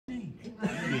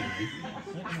Is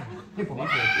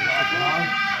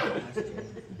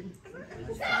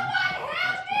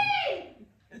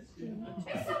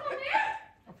someone there?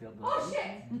 Oh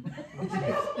shit! You're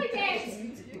probably dead!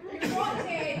 You're not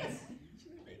dead!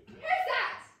 Who's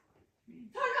that?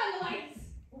 Turn on the lights!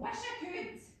 Wish I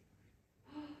could!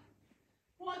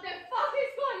 What the fuck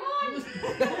is going on?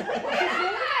 Where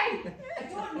am I? I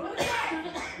don't know yet!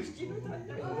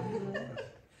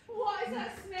 What is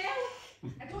that smell?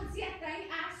 I don't see a thing,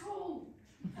 asshole!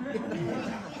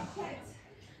 Shit!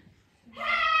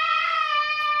 Help!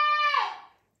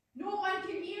 No one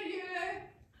can hear you!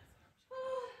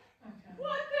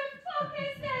 What the fuck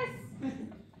is this?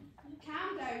 Calm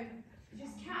down.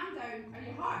 Just calm down. Are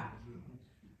you hurt?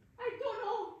 I don't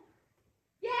know.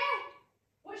 Yeah!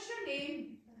 What's your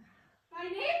name? My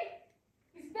name?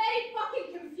 Is very fucking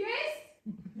confused.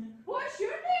 What's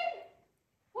your name?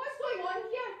 What's going on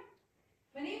here?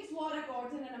 My name's Laura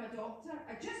Gordon and I'm a doctor.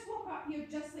 I just woke up here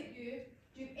just like you.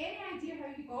 Do you have any idea how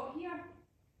you got here?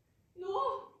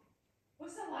 No.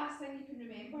 What's the last thing you can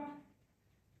remember?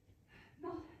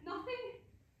 No, nothing.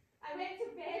 I went to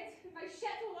bed in my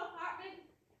shithole apartment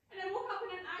and I woke up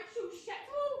in an actual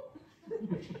shithole.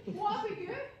 What about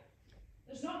you?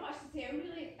 There's not much to tell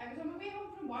really. I was on my way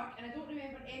home from work and I don't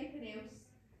remember anything else.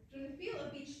 From the feel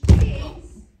of these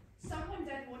trains, someone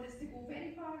didn't want us to go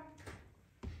very far.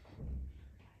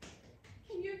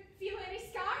 Can you feel any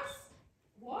scars?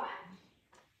 What?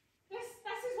 This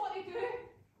is what they do.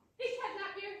 They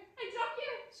kidnap you and drug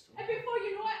you, and before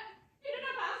you know it, you're in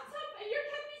a bathtub and your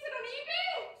kidneys are on eBay.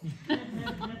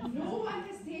 No one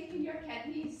has taken your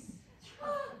kidneys.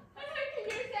 And how can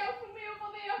you tell from way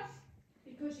over there?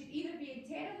 Because you'd either be in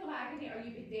terrible agony or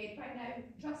you'd be dead by now.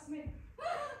 Trust me.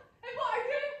 And what are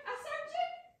you? A surgeon?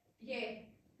 Yeah.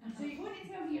 So you're going to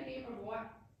tell me your name or what?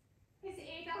 It's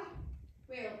Ada.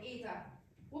 Well, Ada,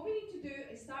 what we need to do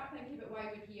is start thinking about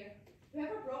why we're here.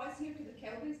 Whoever brought us here could have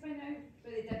killed us by now,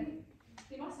 but they didn't.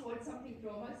 They must want something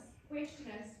from us. Question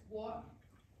is, what?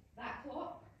 That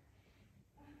clock?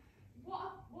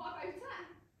 What about it?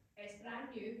 It's brand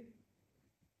new.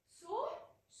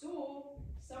 So,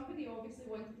 somebody obviously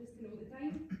wanted us to know the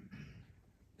time.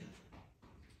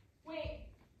 Wait,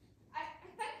 I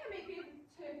think I might be able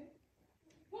to...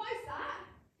 What is that?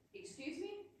 Excuse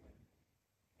me?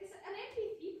 It's an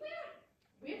MP3 player.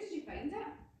 Where did you find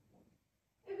it?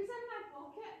 It was in my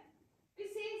pocket. It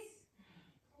says,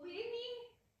 play me.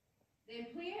 Then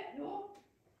play it? No.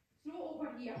 Throw it over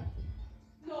here.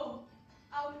 No.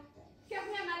 Give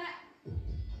me a minute.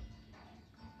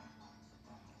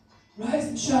 Rise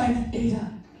and shine,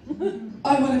 Ada.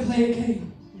 I want to play a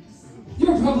game.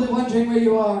 You're probably wondering where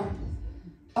you are.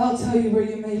 I'll tell you where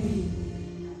you may be.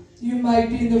 You might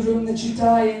be in the room that you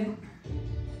die in.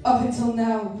 Up until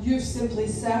now, you've simply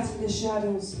sat in the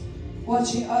shadows,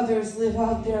 watching others live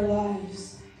out their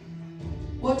lives.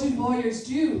 What do voyeurs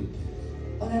do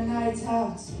on a night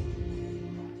out?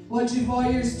 What do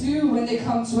voyeurs do when they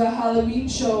come to a Halloween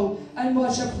show and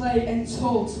watch a play in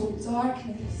total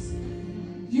darkness?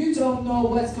 You don't know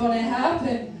what's going to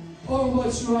happen or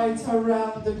what's right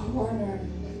around the corner.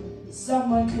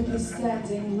 Someone could be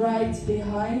standing right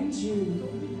behind you,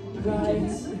 right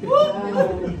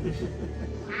now.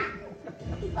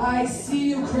 I see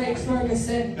you, Craig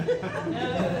Ferguson.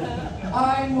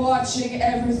 I'm watching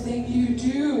everything you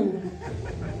do.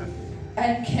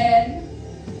 And Ken,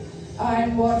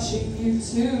 I'm watching you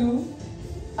too.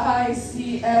 I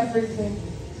see everything.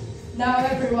 Now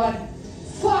everyone,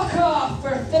 fuck off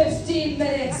for 15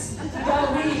 minutes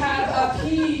while we have a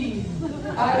pee.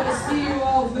 I will see you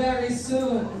all very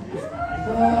soon.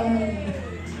 Bye.